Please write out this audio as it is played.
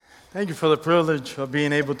Thank you for the privilege of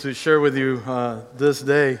being able to share with you this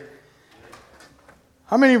day.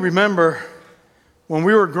 How many remember when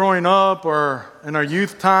we were growing up or in our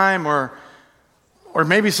youth time or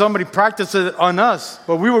maybe somebody practiced it on us,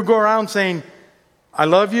 but we would go around saying, I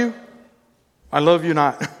love you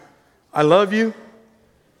not. I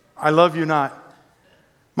love you not.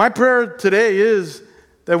 My prayer today is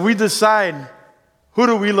that we decide, who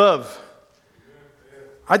do we love?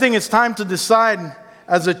 I think it's time to decide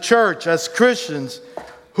as a church, as Christians,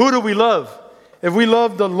 who do we love? If we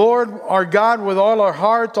love the Lord, our God, with all our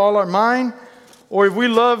heart, all our mind, or if we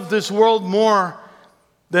love this world more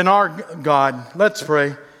than our God. Let's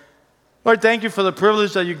pray. Lord, thank you for the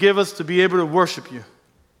privilege that you give us to be able to worship you.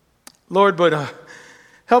 Lord, but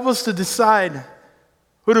help us to decide,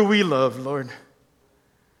 who do we love, Lord?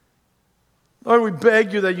 Lord, we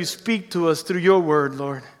beg you that you speak to us through your word,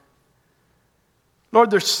 Lord. Lord,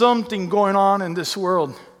 there's something going on in this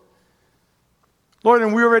world. Lord,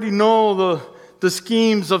 and we already know the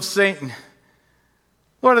schemes of Satan.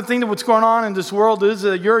 Lord, I think that what's going on in this world is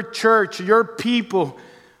that your church, your people,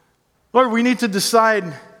 Lord, we need to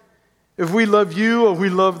decide if we love you or we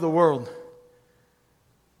love the world.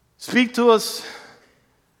 Speak to us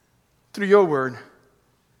through your word.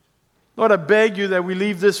 Lord, I beg you that we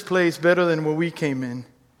leave this place better than when we came in.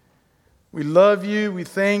 We love you, we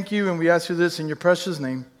thank you, and we ask you this in your precious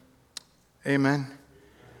name. Amen.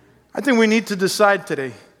 I think we need to decide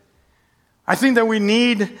today. I think that we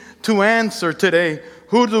need to answer today,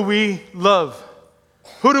 who do we love?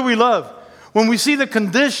 Who do we love? When we see the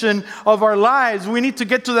condition of our lives, we need to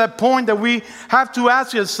get to that point that we have to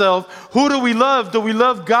ask ourselves, who do we love? Do we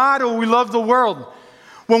love God or we love the world?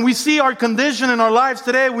 When we see our condition in our lives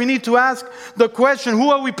today, we need to ask the question,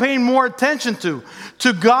 who are we paying more attention to?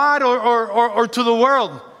 To God or to the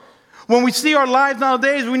world? When we see our lives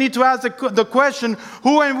nowadays, we need to ask the question,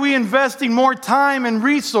 who are we investing more time and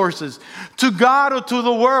resources? To God or to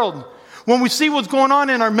the world? When we see what's going on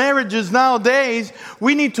in our marriages nowadays,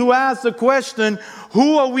 we need to ask the question,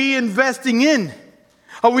 who are we investing in?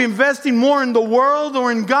 Are we investing more in the world or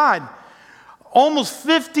in God? Almost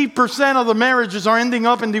 50% of the marriages are ending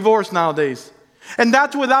up in divorce nowadays. And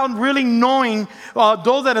that's without really knowing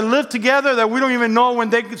those that have lived together that we don't even know when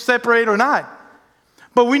they separate or not.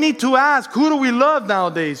 But we need to ask, who do we love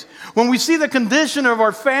nowadays? When we see the condition of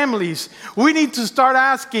our families, we need to start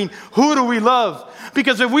asking, who do we love?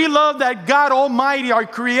 Because if we love that God Almighty, our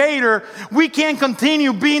Creator, we can't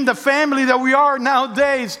continue being the family that we are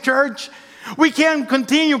nowadays, church. We can't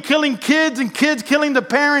continue killing kids and kids killing the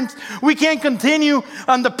parents. We can't continue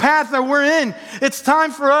on the path that we're in. It's time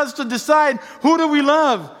for us to decide, who do we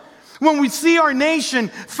love? When we see our nation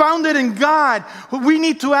founded in God, we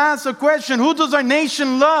need to ask the question, who does our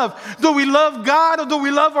nation love? Do we love God or do we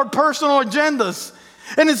love our personal agendas?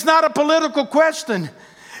 And it's not a political question.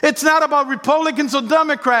 It's not about Republicans or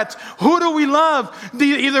Democrats. Who do we love?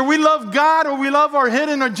 Either we love God or we love our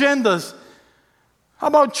hidden agendas. How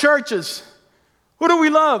about churches? Who do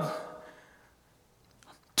we love?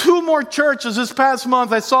 2 more churches this past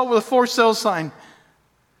month I saw with a for sale sign.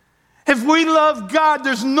 If we love God,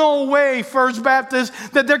 there's no way, First Baptist,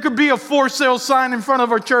 that there could be a for sale sign in front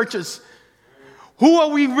of our churches. Who are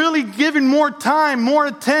we really giving more time, more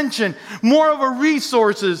attention, more of our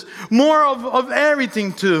resources, more of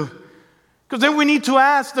everything to? Because then we need to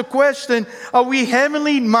ask the question, are we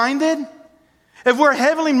heavenly minded? If we're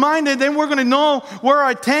heavenly minded, then we're going to know where our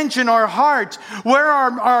attention, our heart, where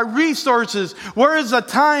our resources, where is the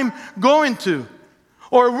time going to?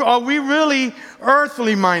 Or are we really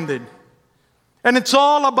earthly minded? And it's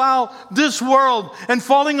all about this world and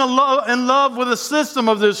falling in love with the system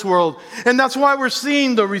of this world. And that's why we're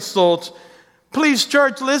seeing the results. Please,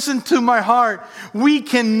 church, listen to my heart. We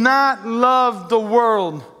cannot love the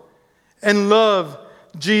world and love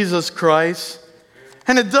Jesus Christ.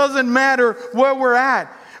 And it doesn't matter where we're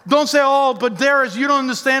at. Don't say, oh, but Darius, you don't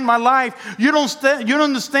understand my life. You don't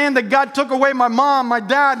understand that God took away my mom, my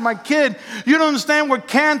dad, my kid. You don't understand what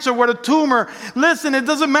cancer, what a tumor. Listen, it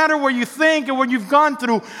doesn't matter what you think and what you've gone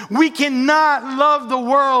through. We cannot love the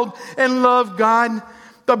world and love God.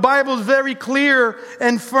 The Bible is very clear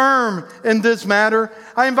and firm in this matter.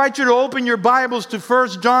 I invite you to open your Bibles to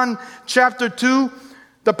 1 John chapter 2.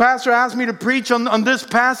 The pastor asked me to preach on this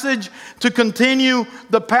passage to continue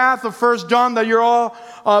the path of 1 John that you're all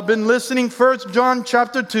been listening. 1 John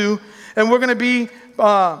chapter 2. And we're going to be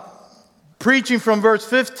preaching from verse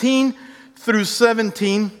 15 through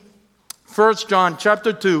 17. 1 John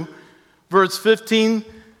chapter 2, verse 15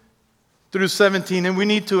 through 17. And we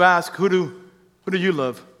need to ask, who do you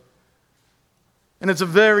love? And it's a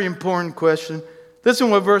very important question.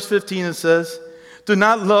 Listen what verse 15 it says. do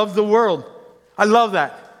not love the world. I love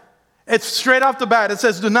that. It's straight off the bat. It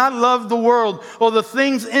says, do not love the world or the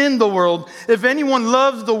things in the world. If anyone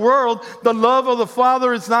loves the world, the love of the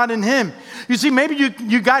Father is not in him. You see, maybe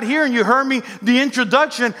you got here and you heard me, the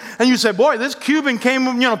introduction, and you said, boy, this Cuban came,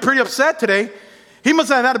 pretty upset today. He must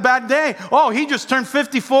have had a bad day. Oh, he just turned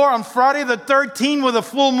 54 on Friday the 13th with a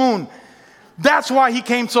full moon. That's why he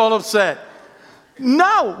came so upset.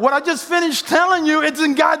 No, what I just finished telling you, it's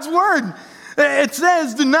in God's Word. It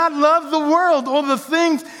says, do not love the world or the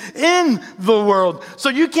things in the world. So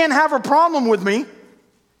you can't have a problem with me.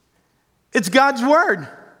 It's God's Word.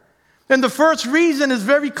 And the first reason is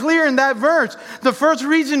very clear in that verse. The first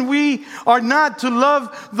reason we are not to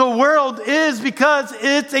love the world is because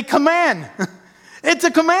it's a command. It's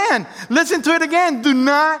a command. Listen to it again. Do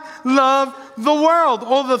not love the world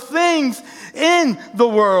or the things in the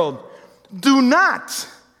world. Do not.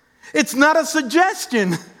 It's not a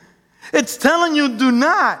suggestion. It's telling you do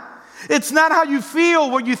not. It's not how you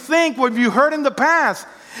feel, what you think, what you heard in the past.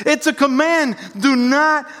 It's a command. Do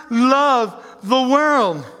not love the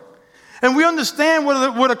world. And we understand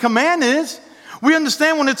what a command is. We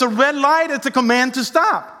understand when it's a red light, it's a command to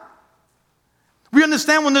stop. We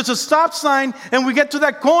understand when there's a stop sign and we get to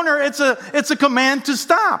that corner, it's a command to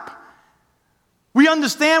stop. We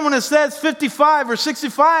understand when it says 55 or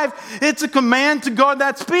 65, it's a command to go at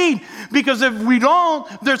that speed. Because if we don't,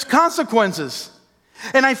 there's consequences.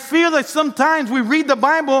 And I feel that sometimes we read the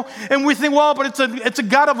Bible and we think, well, but it's a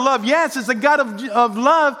God of love. Yes, it's a God of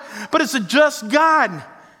love, but it's a just God.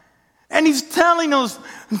 And He's telling us,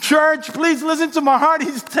 church, please listen to my heart.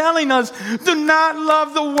 He's telling us, do not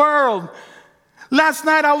love the world. Last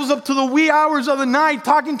night, I was up to the wee hours of the night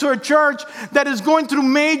talking to a church that is going through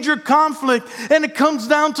major conflict, and it comes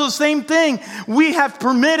down to the same thing. We have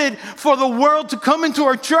permitted for the world to come into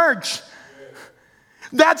our church.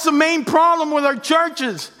 That's the main problem with our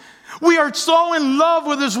churches. We are so in love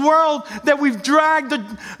with this world that we've dragged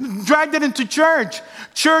it into church.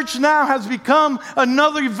 Church now has become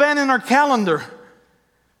another event in our calendar.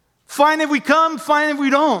 Fine if we come, fine if we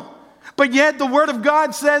don't. But yet the Word of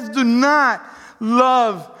God says, do not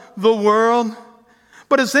love the world.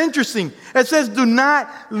 But it's interesting. It says, do not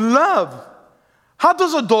love. How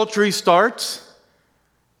does adultery start?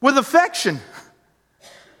 With affection.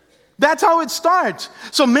 That's how it starts.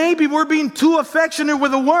 So maybe we're being too affectionate with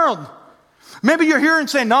the world. Maybe you're here and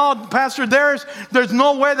saying, no, Pastor, there's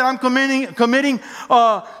no way that I'm committing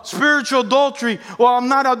spiritual adultery, or I'm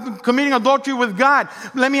not committing adultery with God.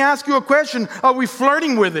 Let me ask you a question. Are we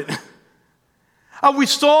flirting with it? Are we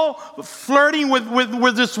so flirting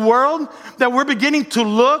with this world that we're beginning to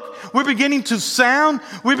look, we're beginning to sound,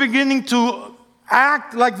 we're beginning to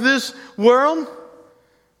act like this world?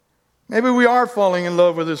 Maybe we are falling in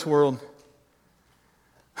love with this world.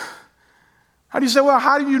 How do you say, well,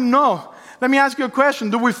 how do you know? Let me ask you a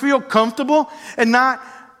question. Do we feel comfortable and not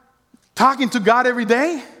talking to God every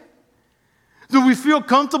day? Do we feel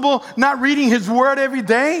comfortable not reading His Word every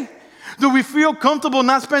day? Do we feel comfortable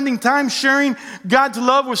not spending time sharing God's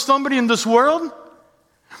love with somebody in this world?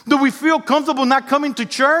 Do we feel comfortable not coming to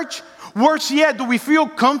church? Worse yet, do we feel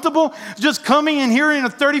comfortable just coming and hearing a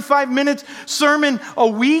 35-minute sermon a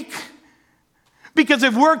week? Because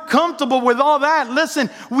if we're comfortable with all that, listen,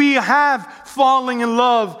 we have fallen in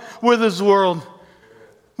love with this world.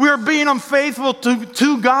 We are being unfaithful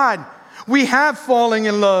to God. We have fallen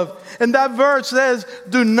in love. And that verse says,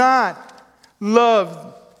 do not love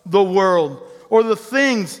the world or the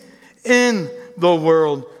things in the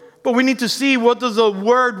world. But we need to see, what does the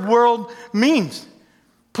word world means.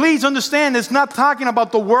 Please understand, it's not talking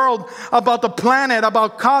about the world, about the planet,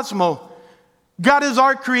 about cosmos. God is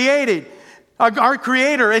our creator,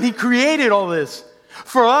 and He created all this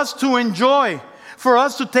for us to enjoy, for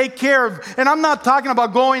us to take care of. And I'm not talking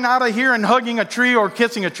about going out of here and hugging a tree or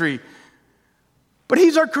kissing a tree. But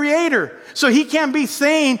He's our creator. So He can't be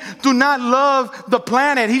saying, do not love the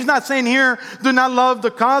planet. He's not saying here, do not love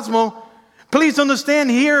the cosmos. Please understand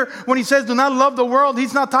here, when He says do not love the world,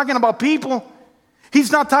 He's not talking about people. He's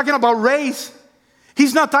not talking about race.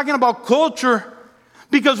 He's not talking about culture.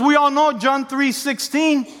 Because we all know John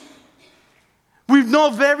 3:16. We know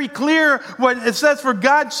very clear what it says, for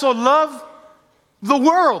God so loved the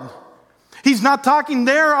world. He's not talking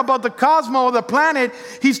there about the cosmos or the planet.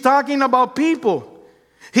 He's talking about people.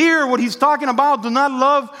 Here, what He's talking about, do not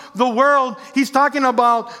love the world. He's talking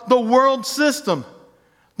about the world system.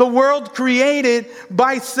 The world created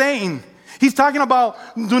by Satan. He's talking about,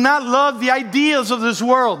 do not love the ideas of this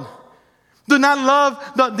world. Do not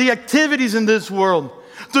love the activities in this world.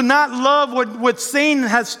 Do not love what Satan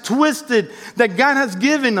has twisted that God has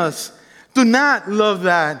given us. Do not love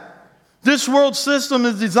that. This world system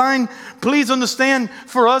is designed, please understand,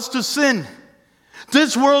 for us to sin.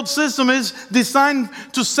 This world system is designed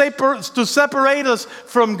to separate us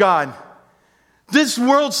from God. This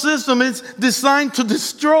world system is designed to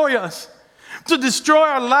destroy us, to destroy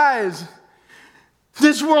our lives.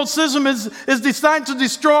 This world system is designed to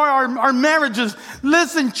destroy our marriages.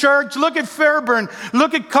 Listen, church, look at Fairburn,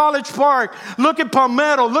 look at College Park, look at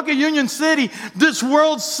Palmetto, look at Union City. This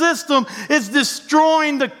world system is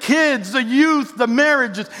destroying the kids, the youth, the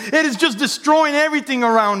marriages. It is just destroying everything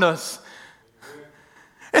around us.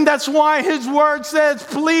 And that's why his word says,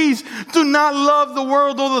 please do not love the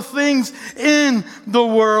world or the things in the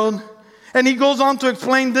world. And he goes on to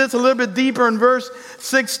explain this a little bit deeper in verse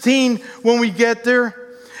 16 when we get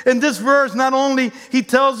there. In this verse, not only he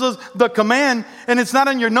tells us the command, and it's not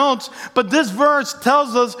in your notes, but this verse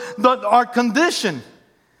tells us our condition.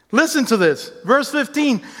 Listen to this. Verse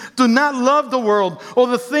 15, do not love the world or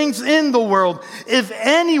the things in the world. If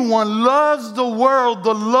anyone loves the world,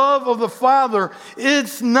 the love of the Father,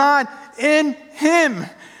 it's not in him.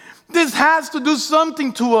 This has to do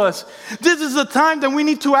something to us. This is a time that we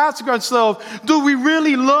need to ask ourselves, do we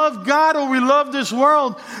really love God or we love this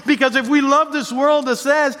world? Because if we love this world, it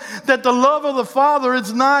says that the love of the Father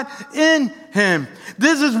is not in him.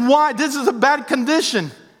 This is a bad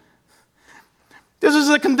condition. This is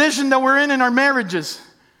the condition that we're in our marriages.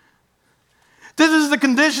 This is the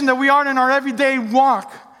condition that we are in our everyday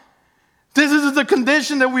walk. This is the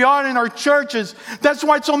condition that we are in our churches. That's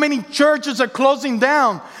why so many churches are closing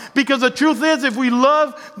down. Because the truth is, if we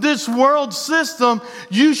love this world system,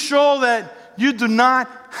 you show that you do not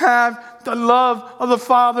have the love of the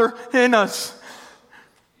Father in us.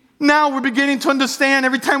 Now we're beginning to understand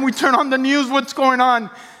every time we turn on the news what's going on.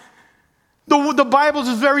 The Bible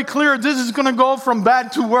is very clear. This is going to go from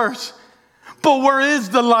bad to worse. But where is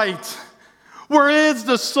the light? Where is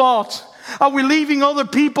the salt? Are we leaving other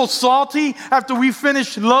people salty after we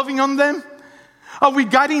finish loving on them? Are we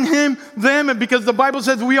guiding them because the Bible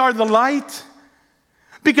says we are the light?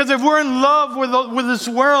 Because if we're in love with this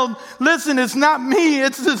world, listen, it's not me.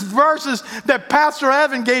 It's these verses that Pastor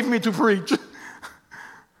Evan gave me to preach.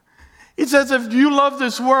 He says, if you love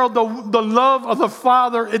this world, the love of the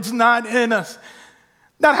Father, it's not in us.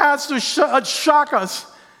 That has to shock us.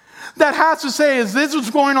 That has to say, is this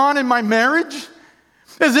what's going on in my marriage?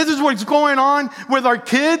 Is this what's going on with our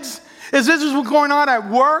kids? Is this what's going on at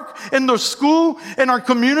work, in the school, in our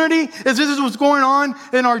community? Is this what's going on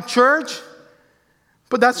in our church?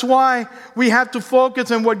 But that's why we have to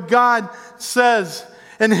focus on what God says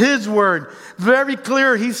in his word. Very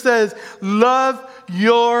clear, he says, love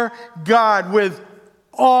your God with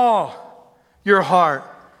all your heart,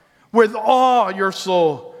 with all your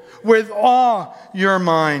soul, with all your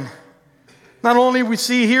mind. Not only we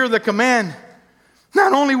see here the command,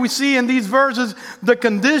 not only we see in these verses the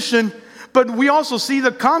condition, but we also see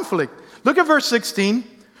the conflict. Look at verse 16.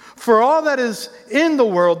 For all that is in the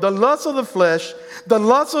world, the lust of the flesh, the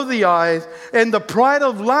lust of the eyes, and the pride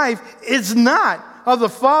of life is not of the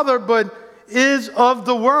Father, but is of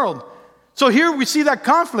the world. So here we see that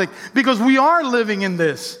conflict because we are living in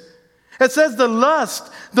this. It says the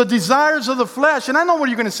lust, the desires of the flesh. And I know what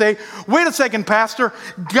you're going to say. Wait a second, Pastor.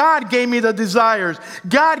 God gave me the desires.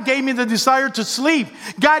 God gave me the desire to sleep.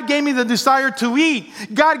 God gave me the desire to eat.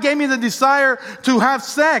 God gave me the desire to have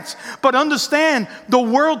sex. But understand, the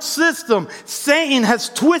world system, Satan has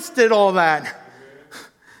twisted all that.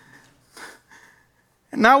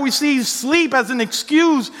 And now we see sleep as an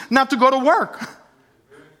excuse not to go to work.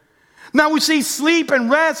 Now we see sleep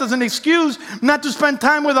and rest as an excuse not to spend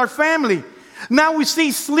time with our family. Now we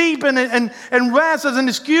see sleep and rest as an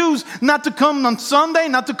excuse not to come on Sunday,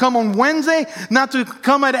 not to come on Wednesday, not to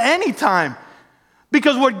come at any time.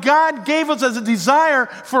 Because what God gave us as a desire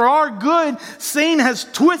for our good, Satan has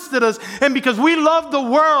twisted us. And because we love the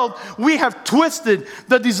world, we have twisted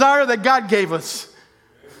the desire that God gave us.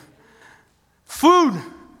 Food.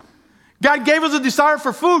 God gave us a desire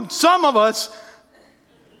for food. Some of us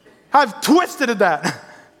have twisted that.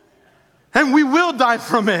 And we will die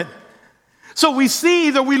from it. So we see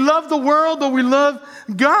either we love the world or we love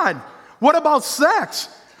God. What about sex?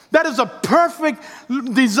 That is a perfect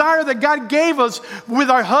desire that God gave us with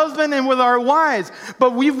our husband and with our wives.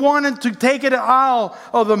 But we've wanted to take it out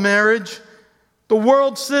of the marriage. The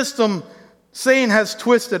world system, Satan has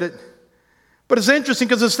twisted it. But it's interesting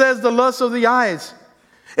because it says the lust of the eyes.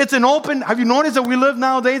 It's an open, have you noticed that we live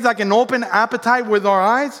nowadays like an open appetite with our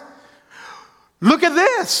eyes? Look at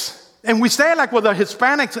this. And we say it like with a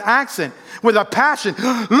Hispanic accent, with a passion.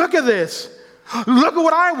 Look at this. Look at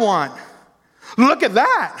what I want. Look at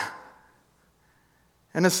that.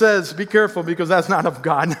 And it says, be careful because that's not of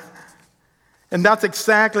God. And that's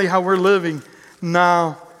exactly how we're living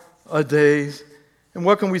nowadays. And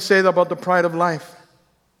what can we say about the pride of life?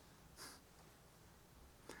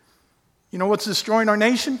 You know what's destroying our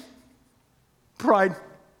nation? Pride.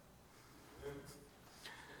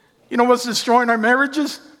 You know what's destroying our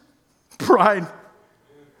marriages? Pride.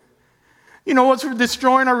 You know what's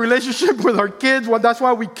destroying our relationship with our kids? Well, that's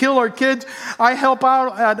why we kill our kids. I help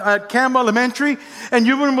out at Campbell Elementary, and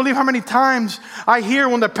you wouldn't believe how many times I hear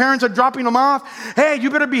when the parents are dropping them off, hey, you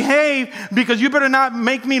better behave because you better not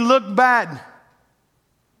make me look bad.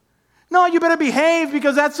 No, you better behave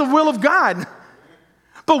because that's the will of God.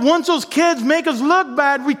 But once those kids make us look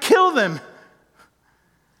bad, we kill them.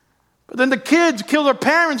 But then the kids kill their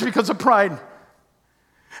parents because of pride.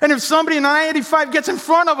 And if somebody in I-85 gets in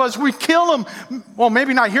front of us, we kill them. Well,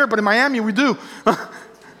 maybe not here, but in Miami we do.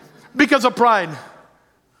 Because of pride.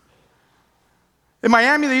 In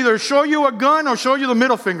Miami, they either show you a gun or show you the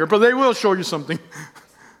middle finger, but they will show you something.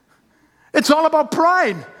 It's all about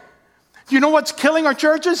pride. You know what's killing our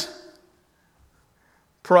churches?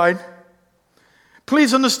 Pride.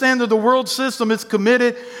 Please understand that the world system is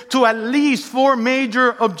committed to at least 4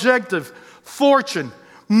 major objectives. Fortune,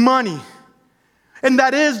 money. And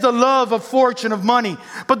that is the love of fortune, of money.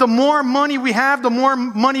 But the more money we have, the more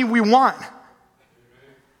money we want.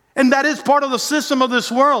 And that is part of the system of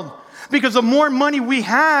this world. Because the more money we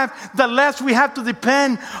have, the less we have to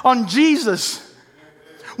depend on Jesus.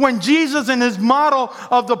 When Jesus, in his model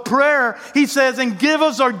of the prayer, he says, and give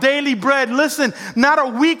us our daily bread. Listen, not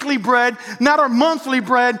our weekly bread, not our monthly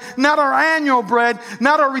bread, not our annual bread,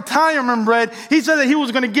 not our retirement bread. He said that he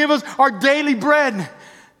was going to give us our daily bread.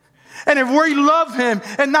 And if we love him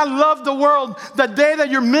and not love the world, the day that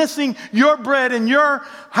you're missing your bread in your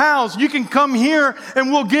house, you can come here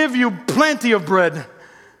and we'll give you plenty of bread.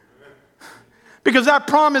 Because that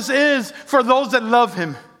promise is for those that love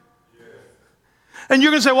him. And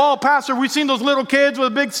you're going to say, well, Pastor, we've seen those little kids with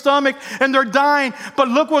a big stomach and they're dying. But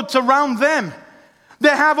look what's around them. They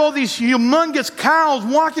have all these humongous cows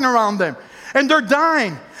walking around them. And they're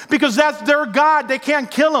dying because that's their God. They can't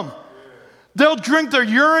kill them. They'll drink their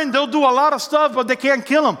urine. They'll do a lot of stuff, but they can't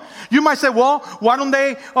kill them. You might say, well, why don't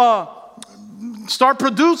they start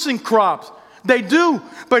producing crops? They do,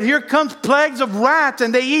 but here comes plagues of rats,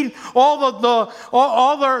 and they eat all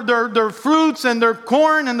their fruits and their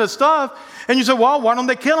corn and the stuff. And you say, well, why don't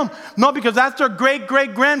they kill them? No, because that's their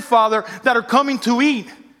great-great-grandfather that are coming to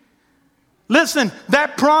eat. Listen,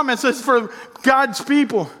 that promise is for God's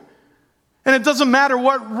people. And it doesn't matter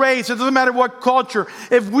what race, it doesn't matter what culture.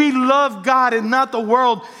 If we love God and not the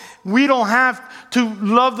world, we don't have to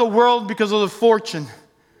love the world because of the fortune.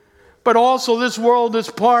 But also this world is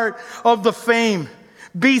part of the fame.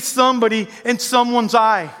 Be somebody in someone's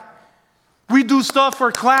eye. We do stuff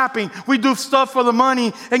for clapping. We do stuff for the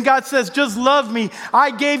money. And God says, just love me. I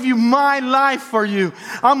gave you my life for you.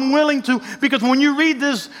 I'm willing to, because when you read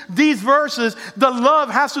these verses, the love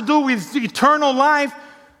has to do with eternal life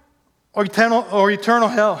or eternal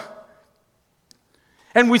hell.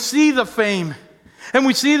 And we see the fame. And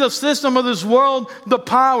we see the system of this world, the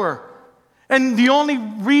power. And the only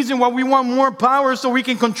reason why we want more power is so we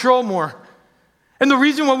can control more. And the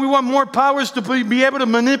reason why we want more power is to be able to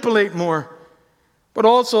manipulate more. But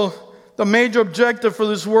also, the major objective for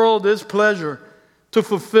this world is pleasure, to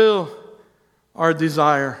fulfill our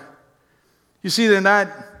desire. You see, then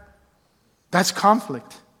that's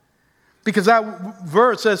conflict. Because that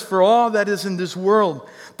verse says, for all that is in this world,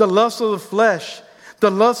 the lust of the flesh,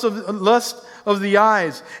 the lust of the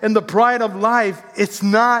eyes, and the pride of life, it's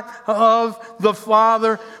not of the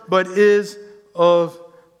Father, but is of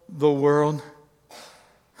the world.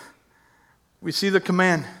 We see the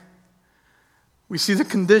command. We see the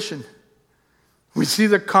condition. We see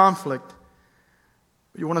the conflict.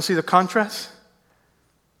 You want to see the contrast?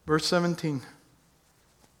 Verse 17.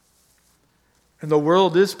 And the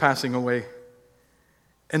world is passing away,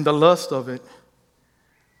 and the lust of it.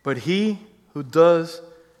 But he who does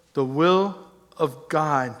the will of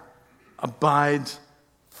God abides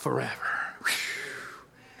forever.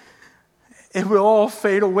 It will all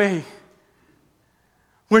fade away.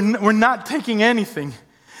 We're not taking anything.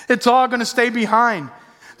 It's all going to stay behind.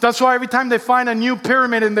 That's why every time they find a new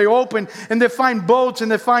pyramid and they open and they find boats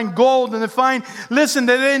and they find gold and listen,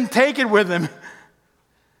 they didn't take it with them.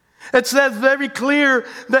 It says very clear,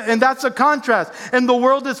 and that's a contrast. And the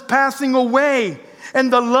world is passing away,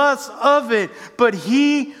 and the lust of it. But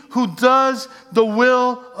he who does the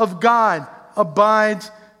will of God abides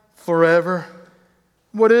forever.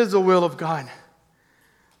 What is the will of God?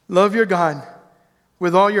 Love your God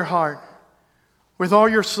with all your heart, with all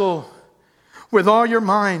your soul, with all your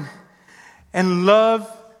mind, and love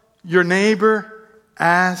your neighbor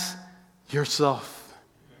as yourself.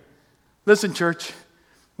 Listen, church,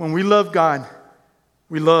 when we love God,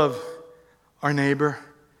 we love our neighbor.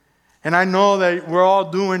 And I know that we're all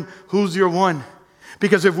doing who's your one.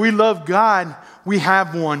 Because if we love God, we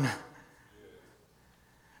have one.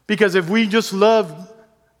 Because if we just love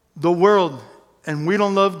the world and we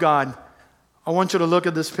don't love God, I want you to look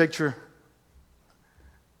at this picture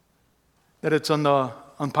that it's on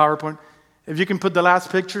PowerPoint. If you can put the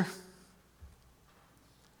last picture.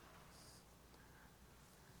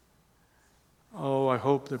 Oh, I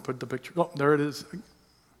hope they put the picture. Oh, there it is.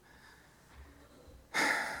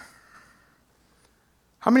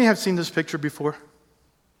 How many have seen this picture before?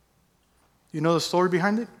 You know the story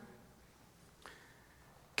behind it?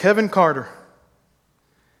 Kevin Carter,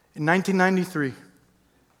 in 1993,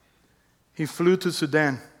 he flew to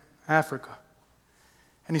Sudan, Africa,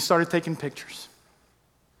 and he started taking pictures.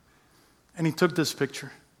 And he took this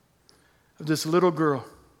picture of this little girl,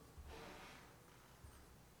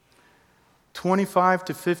 25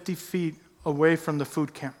 to 50 feet away from the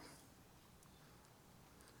food camp.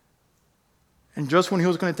 And just when he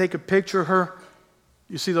was going to take a picture of her,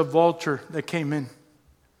 you see the vulture that came in.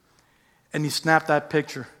 And he snapped that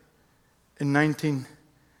picture in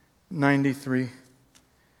 1993.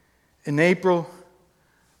 In April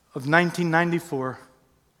of 1994,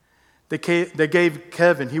 they gave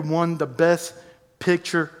Kevin, he won the best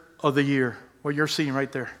picture of the year. What you're seeing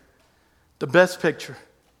right there. The best picture.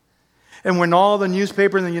 And when all the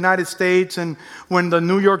newspapers in the United States and when the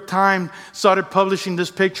New York Times started publishing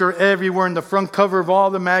this picture everywhere in the front cover of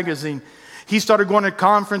all the magazine, he started going to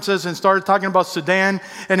conferences and started talking about Sudan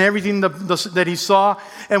and everything that he saw.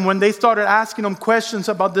 And when they started asking him questions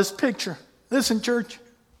about this picture, listen, church.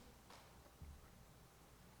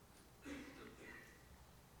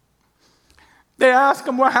 They asked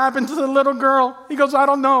him what happened to the little girl. He goes, I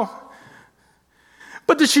don't know.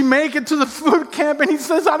 But did she make it to the food camp? And he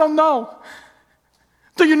says, I don't know.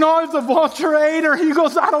 Do you know if the vulture ate her? He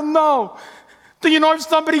goes, I don't know. Do you know if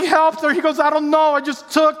somebody helped her? He goes, I don't know. I just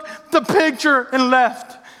took the picture and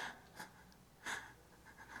left.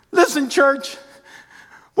 Listen, church,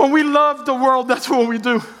 when we love the world, that's what we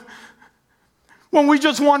do. When we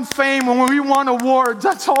just want fame, when we want awards,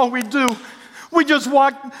 that's all we do. We just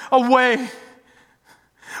walk away.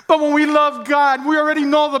 But when we love God, we already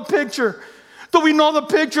know the picture. Do we know the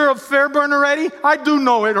picture of Fairburn already? I do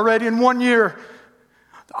know it already in 1 year.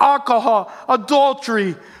 Alcohol,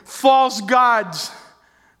 adultery, false gods,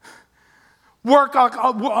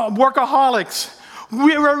 workaholics.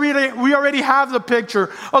 We already have the picture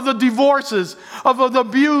of the divorces, of the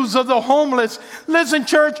abuse, of the homeless. Listen,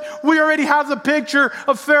 church, we already have the picture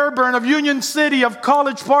of Fairburn, of Union City, of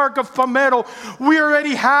College Park, of Palmetto. We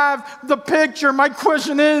already have the picture. My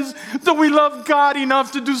question is, do we love God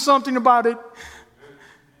enough to do something about it?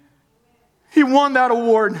 He won that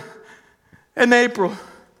award in April.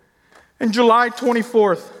 And July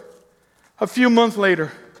 24th, a few months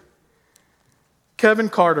later, Kevin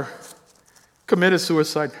Carter committed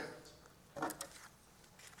suicide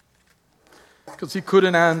because he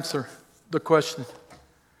couldn't answer the question,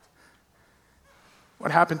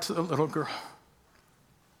 what happened to the little girl?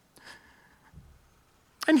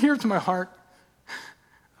 And here's my heart.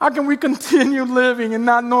 How can we continue living and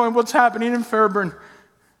not knowing what's happening in Fairburn?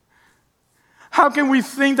 How can we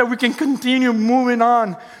think that we can continue moving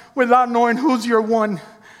on without knowing who's your one?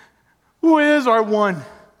 Who is our one?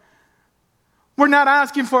 We're not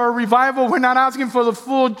asking for a revival. We're not asking for the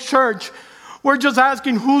full church. We're just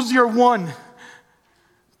asking who's your one.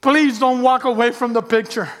 Please don't walk away from the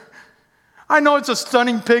picture. I know it's a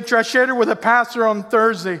stunning picture. I shared it with a pastor on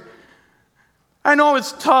Thursday. I know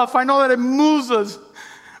it's tough. I know that it moves us.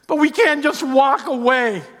 But we can't just walk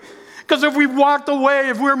away. Because if we walked away,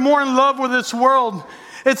 if we're more in love with this world,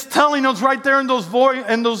 it's telling us right there in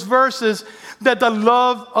those verses that the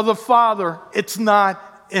love of the Father, it's not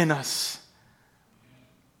in us.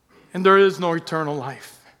 And there is no eternal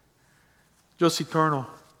life. Just eternal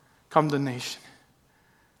condemnation.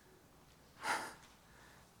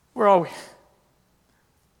 Where are we?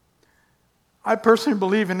 I personally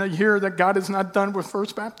believe in a year that God is not done with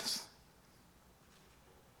First Baptist.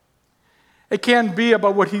 It can't be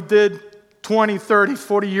about what he did 20, 30,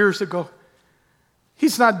 40 years ago.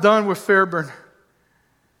 He's not done with Fairburn.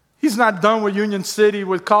 He's not done with Union City,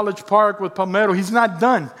 with College Park, with Palmetto. He's not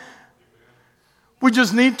done. We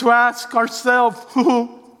just need to ask ourselves,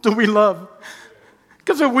 who do we love?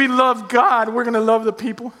 Because if we love God, we're going to love the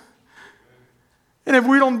people. And if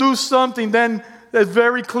we don't do something, then it's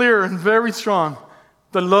very clear and very strong.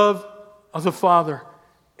 The love of the Father,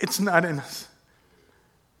 it's not in us.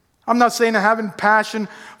 I'm not saying that having passion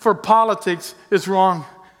for politics is wrong.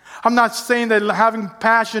 I'm not saying that having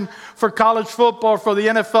passion for college football, for the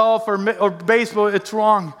NFL, or baseball, it's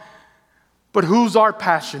wrong. But who's our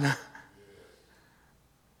passion?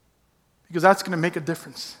 Because that's going to make a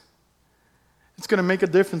difference. It's going to make a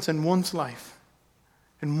difference in one's life.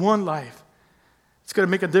 In one life. It's going to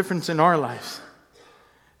make a difference in our lives.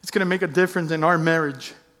 It's going to make a difference in our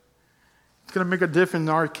marriage. It's going to make a difference in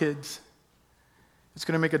our kids. It's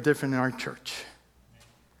going to make a difference in our church.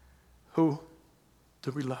 Who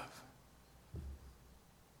do we love?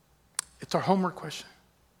 It's our homework question.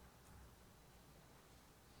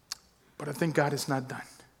 But I think God is not done.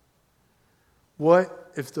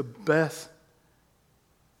 What if the best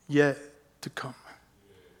yet to come?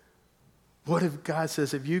 What if God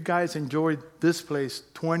says, if you guys enjoyed this place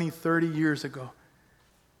 20, 30 years ago,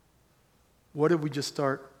 what if we just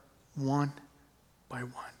start one by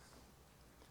one?